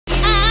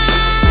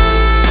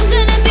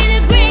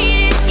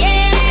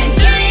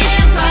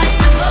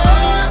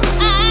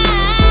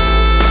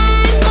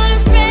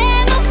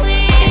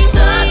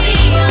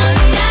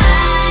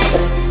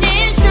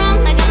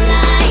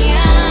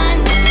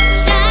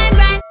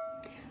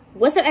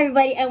What's up,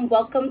 everybody, and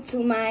welcome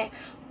to my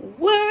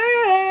world.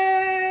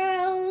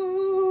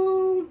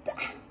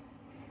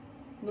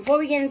 Before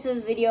we get into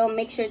this video,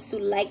 make sure to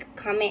like,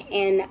 comment,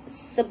 and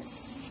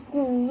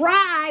subscribe,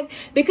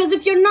 because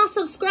if you're not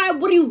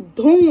subscribed, what are you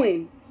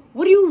doing?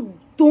 What are you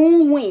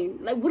doing?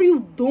 Like, what are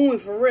you doing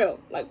for real?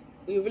 Like,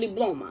 you really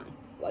blow mine.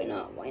 Why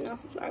not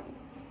subscribing?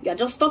 Y'all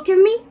just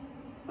stalking me?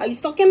 Are you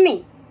stalking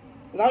me?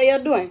 That's all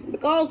y'all doing.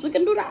 Because we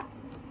can do that.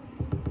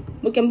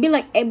 We can be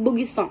like a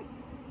boogie song.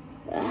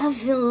 I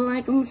feel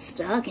like I'm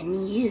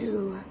stalking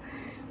you.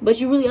 But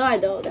you really are,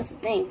 though. That's the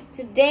thing.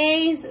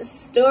 Today's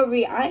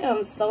story, I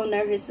am so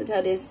nervous to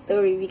tell this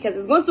story because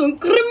it's going to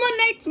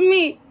incriminate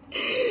me.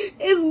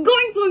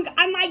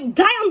 I might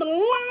die on the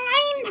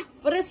line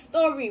for this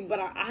story. But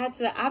I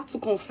have to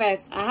confess.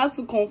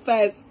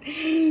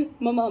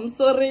 Mama, I'm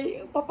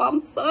sorry. Papa,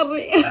 I'm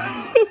sorry.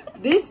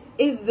 This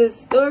is the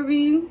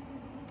story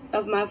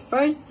of my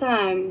first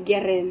time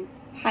getting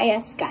high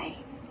sky.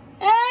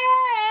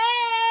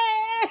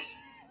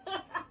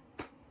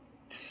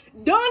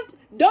 Don't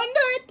do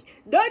it.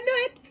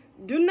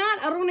 Do not.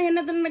 I don't want to hear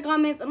nothing in the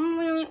comments.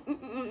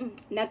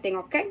 Nothing,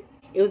 okay?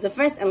 It was the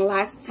first and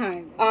last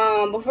time.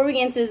 Before we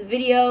get into this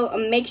video,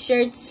 make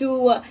sure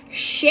to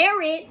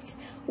share it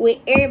with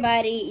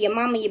everybody. Your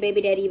mama, your baby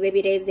daddy,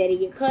 daddy,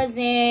 your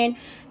cousin,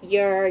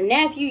 your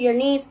nephew, your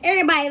niece,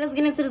 everybody. Let's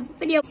get into this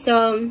video.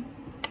 So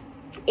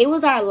it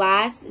was our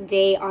last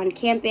day on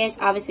campus,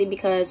 obviously,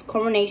 because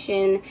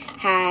coronation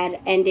had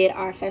ended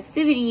our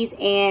festivities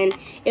and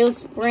it was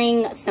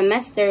spring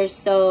semester,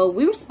 so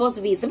we were supposed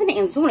to be zipping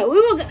and zooming. We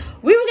were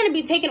gonna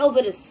be taking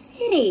over the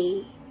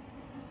city.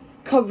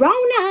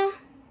 Corona,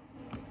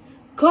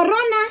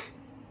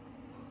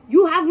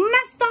 you have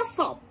messed us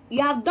up.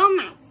 You have done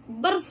that,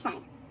 but it's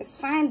fine. It's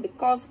fine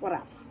because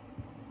whatever,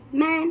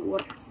 man,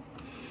 whatever.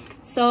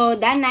 So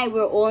that night we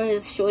were all in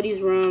this shorty's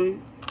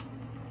room,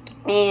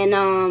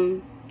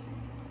 and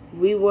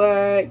we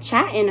were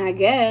chatting, I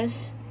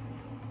guess,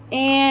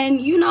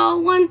 and you know,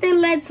 one thing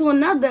led to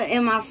another,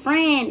 and my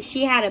friend,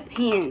 she had a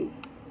pen,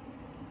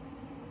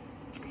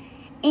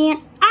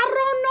 and I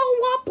don't know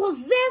what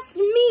possessed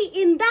me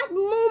in that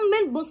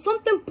moment, but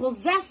something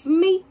possessed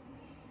me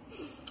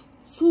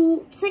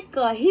to take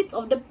a hit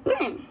of the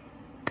pen.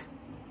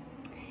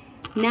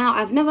 Now,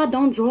 I've never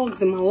done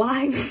drugs in my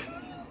life.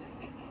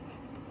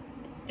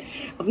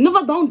 I've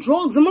never done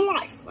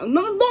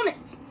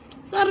it,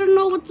 so I don't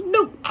know what to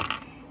do.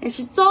 And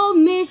she told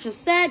me, she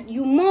said,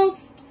 you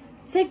must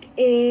take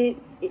a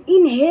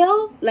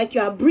inhale like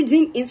you are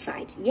breathing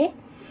inside, yeah?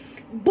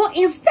 But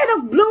instead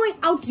of blowing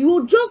out, you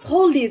will just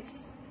hold it.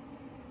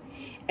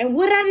 And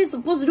what that is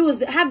supposed to do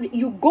is have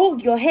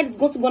your head is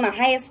going to go on a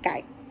higher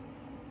sky.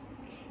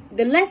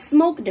 The less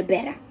smoke, the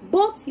better.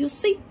 But you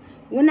see,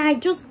 when I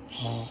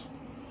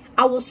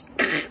was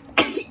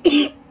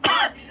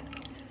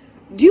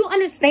do you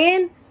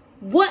understand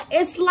what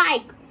it's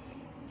like?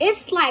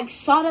 It's like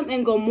Sodom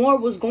and Gomorrah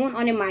was going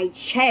on in my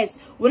chest.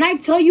 When I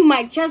tell you,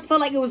 my chest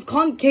felt like it was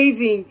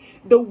concaving.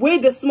 The way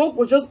the smoke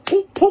was just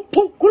boom, boom,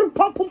 boom, boom,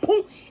 boom, boom,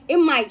 boom,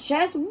 in my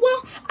chest.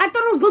 Well, I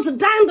thought I was going to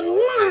die on the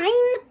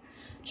line.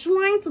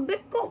 Trying to be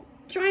cool.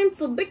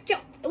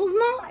 It was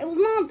not.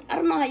 I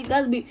don't know how you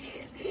guys be.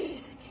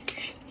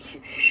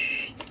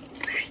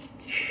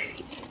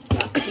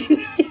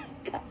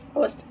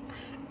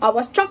 I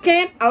was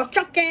choking.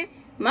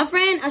 My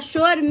friend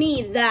assured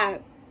me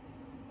that,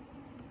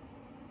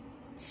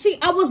 see,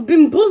 I was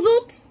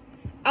bamboozled.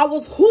 I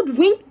was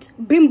hoodwinked,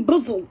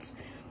 bamboozled,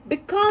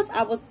 because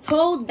I was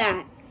told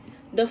that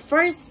the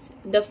first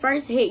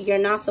hit, you're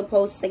not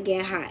supposed to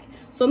get high.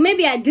 So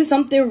maybe I did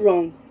something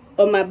wrong,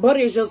 or my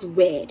body is just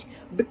weird,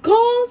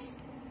 because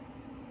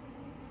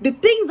the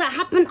things that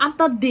happened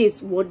after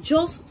this were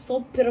just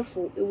so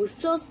pitiful. It was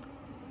just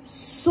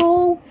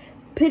so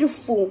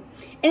pitiful.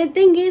 And the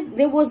thing is,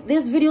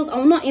 there's videos, I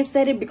will not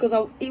insert it because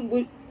it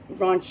would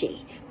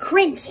raunchy,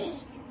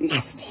 cringy,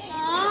 nasty.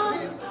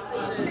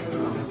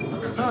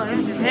 Oh,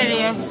 this is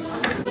hideous.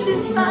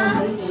 She's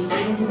sad.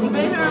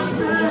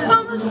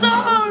 I'm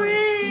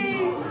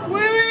sorry.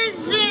 Where is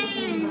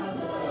she?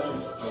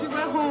 She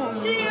went home.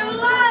 She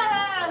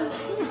left.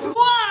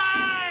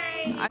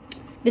 Why?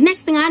 The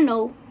next thing I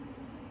know,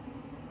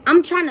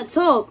 I'm trying to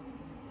talk.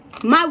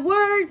 My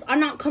words are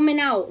not coming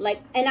out.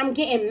 Like, and I'm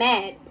getting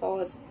mad.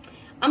 Pause.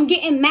 I'm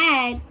getting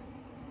mad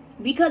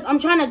because I'm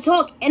trying to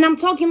talk and I'm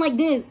talking like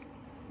this.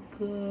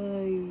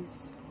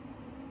 Guys,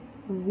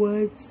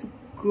 what's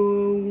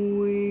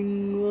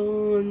going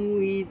on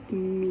with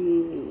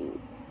me?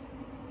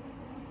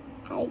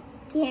 I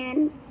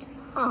can't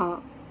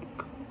talk.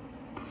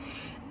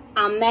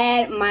 I'm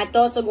mad. My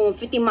thoughts are going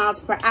 50 miles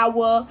per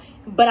hour,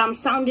 but I'm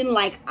sounding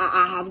like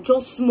I have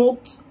just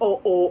smoked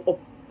a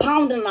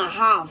pound and a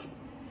half,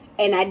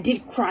 and I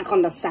did crack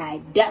on the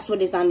side. That's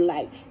what it sounded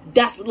like.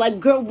 That's what, like,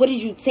 girl, what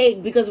did you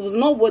take? Because it was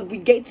not what we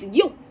gave to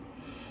you.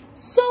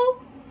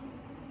 So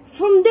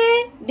from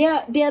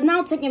there, they're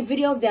now taking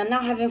videos. They're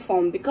now having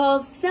fun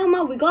because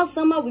Selma, we got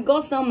Selma.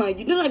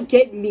 You do not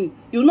get me.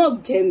 You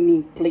not get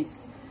me,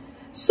 please.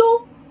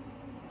 So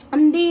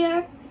I'm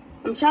there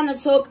I'm trying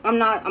to talk. I'm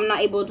not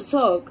able to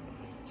talk.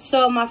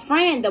 So my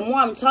friend, the more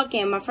I'm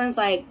talking, my friend's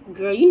like,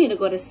 girl, you need to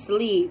go to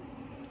sleep.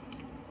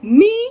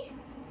 Me?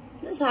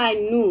 This is how I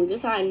knew. This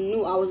is how I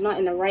knew I was not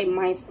in the right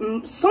mind.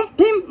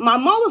 Something, my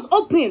mouth was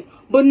open,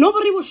 but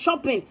nobody was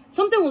shopping.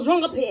 Something was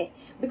wrong up here.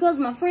 Because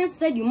my friend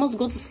said, you must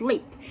go to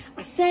sleep.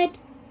 I said,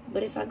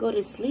 but if I go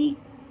to sleep,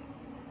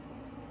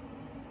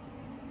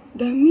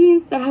 that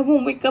means that I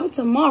won't wake up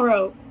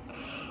tomorrow.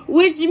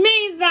 Which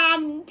means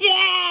I'm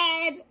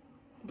dead.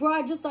 Bro,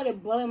 I just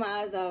started bawling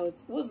my eyes out.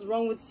 What's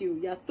wrong with you?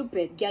 You're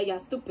stupid. Girl, you're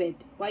stupid.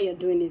 Why you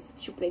doing this?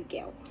 Stupid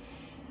girl.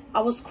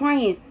 I was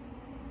crying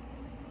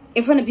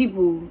in front of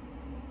people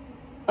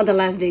on the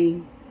last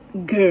day.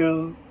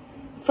 Girl.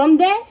 From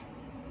there,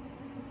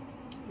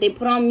 they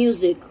put on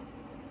music.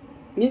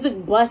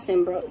 Music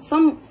busting, bro.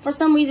 For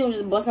some reason, it was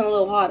just busting a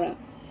little harder.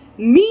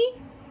 Me,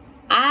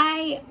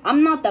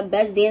 I'm not the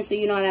best dancer,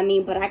 you know what I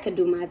mean? But I could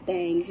do my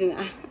things. You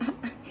know?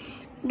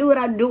 Do what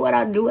I do, what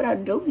I do, what I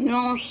do. You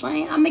know what I'm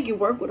saying? I make it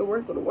work with it,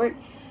 work with it, work.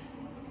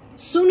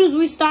 Soon as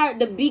we start,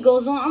 the beat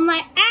goes on. I'm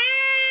like, hey!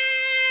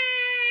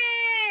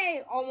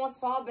 Almost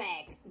fall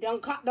back. Done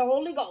caught the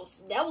Holy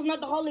Ghost. That was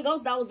not the Holy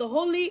Ghost. That was the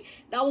Holy.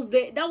 That was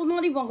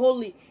not even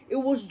holy. It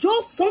was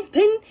just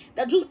something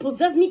that just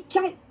possessed me.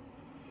 Count.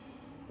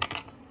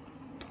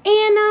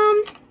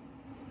 And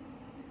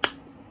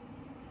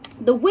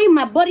the way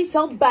my body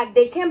felt back,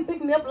 they can't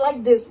pick me up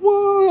like this.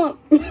 Whoa.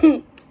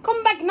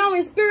 Come back now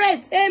in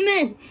spirit.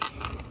 Amen.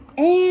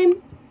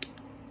 And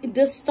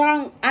the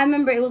song, I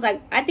remember it was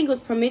like, I think it was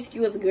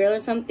Promiscuous Girl or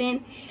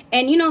something.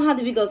 And you know how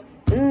the beat goes.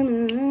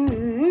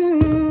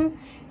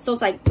 So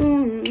it's like.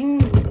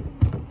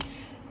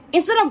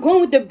 Instead of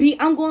going with the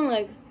beat, I'm going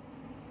like.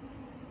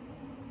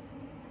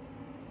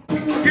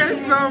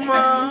 Get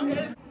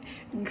some.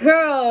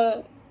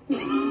 Girl.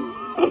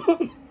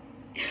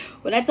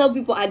 When I tell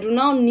people I do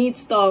not need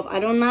stuff, I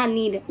do not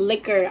need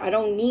liquor, I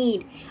don't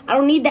need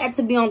that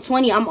to be on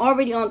 20. I'm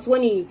already on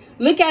 20.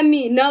 Look at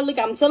me now. Look,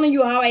 I'm telling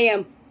you how I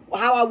am,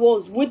 how I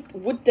was with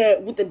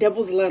the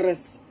devil's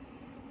lettuce.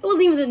 It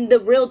wasn't even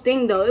the real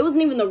thing though. It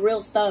wasn't even the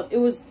real stuff. It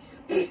was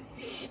me.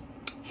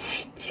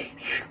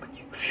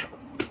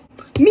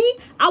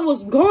 I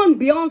was gone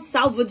beyond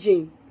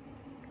salvaging.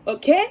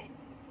 Okay,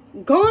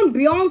 gone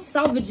beyond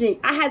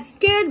salvaging. I had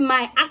scared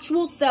my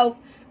actual self.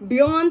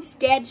 Beyond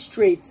scared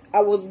straight, I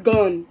was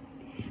gone.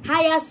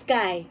 Higher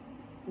sky,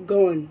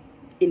 gone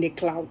in the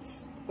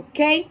clouds.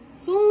 Okay.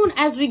 Soon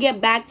as we get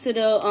back to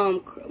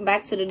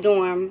the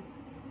dorm,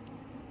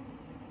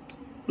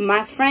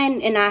 my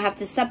friend and I have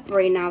to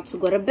separate now to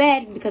go to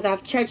bed because I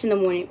have church in the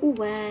morning. Ooh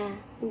wah,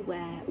 ooh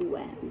wah, ooh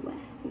wah, ooh wah,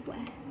 ooh wah,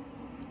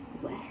 ooh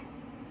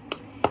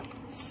wah.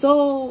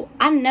 So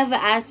I never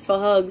asked for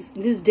hugs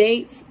this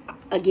day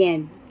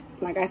again.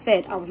 Like I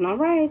said, I was not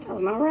right. I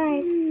was not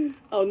right.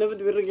 I'll never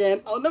do it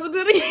again. I'll never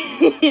do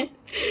it again.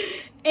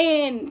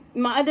 And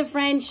my other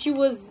friend, she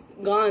was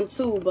gone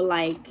too. But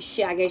like,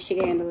 shit, I guess she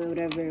can handle it.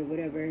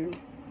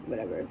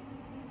 Whatever.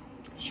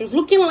 She was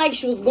looking like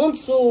she was going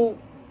to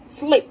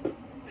sleep.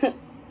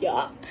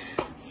 Yeah.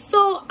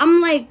 So I'm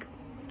like,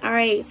 all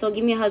right, so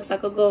give me a hug so I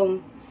could go.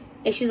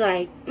 And she's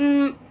like,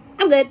 I'm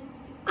good.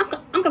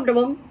 I'm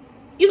comfortable.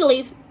 You can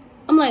leave.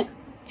 I'm like,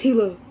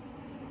 Taylor,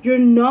 you're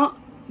not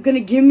gonna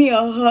give me a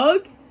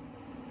hug?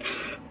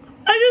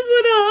 I just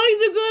want a hug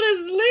to go to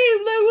sleep.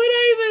 Like, what did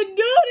I even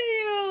do to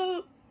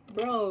you?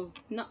 Bro,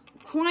 not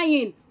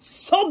crying,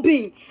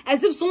 sobbing,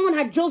 as if someone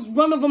had just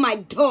run over my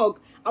dog.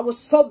 I was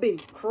sobbing,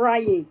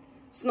 crying.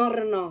 It's not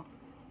enough.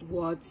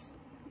 What?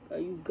 Are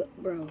you good,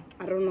 bro?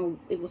 I don't know.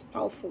 It was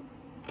powerful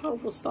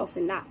stuff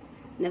in that.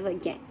 Never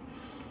again.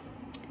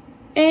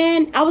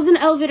 And I was in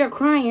the elevator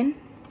crying.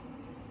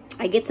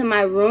 I get to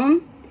my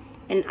room.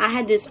 And I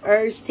had this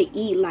urge to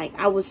eat, like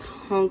I was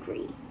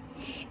hungry.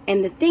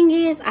 And the thing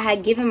is, I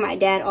had given my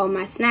dad all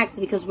my snacks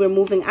because we're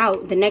moving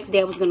out. The next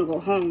day I was going to go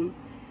home.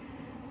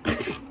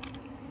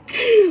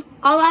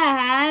 All I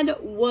had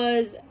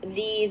was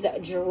these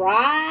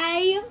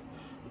dry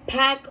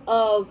pack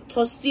of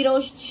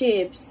Tostitos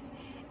chips.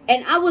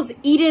 And I was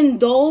eating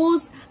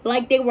those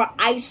like they were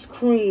ice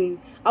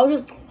cream. I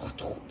was just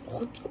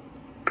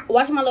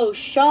watching my little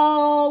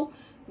show.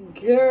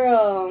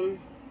 Girl,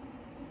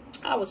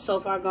 I was so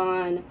far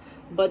gone.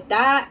 But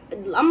that,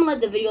 I'm gonna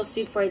let the video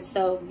speak for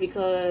itself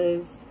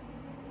because,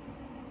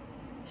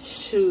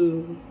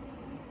 shoot,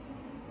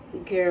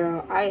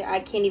 girl, I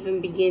can't even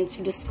begin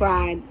to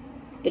describe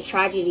the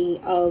tragedy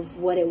of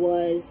what it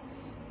was.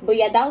 But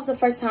yeah, that was the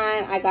first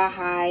time I got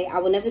high. I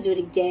will never do it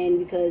again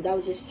because I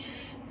was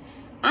just,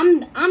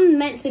 I'm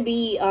meant to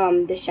be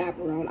the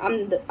chaperone.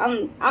 I'm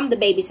the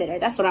babysitter.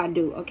 That's what I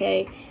do.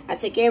 Okay, I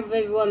take care of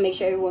everyone, make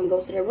sure everyone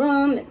goes to their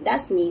room.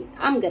 That's me.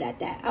 I'm good at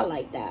that. I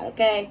like that.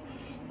 Okay,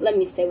 let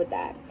me stay with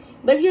that.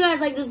 But if you guys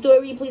like this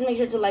story, please make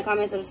sure to like,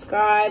 comment,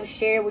 subscribe,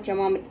 share with your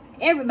mom and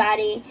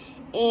everybody,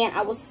 and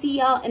I will see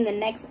y'all in the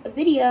next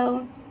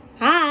video.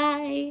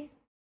 Bye.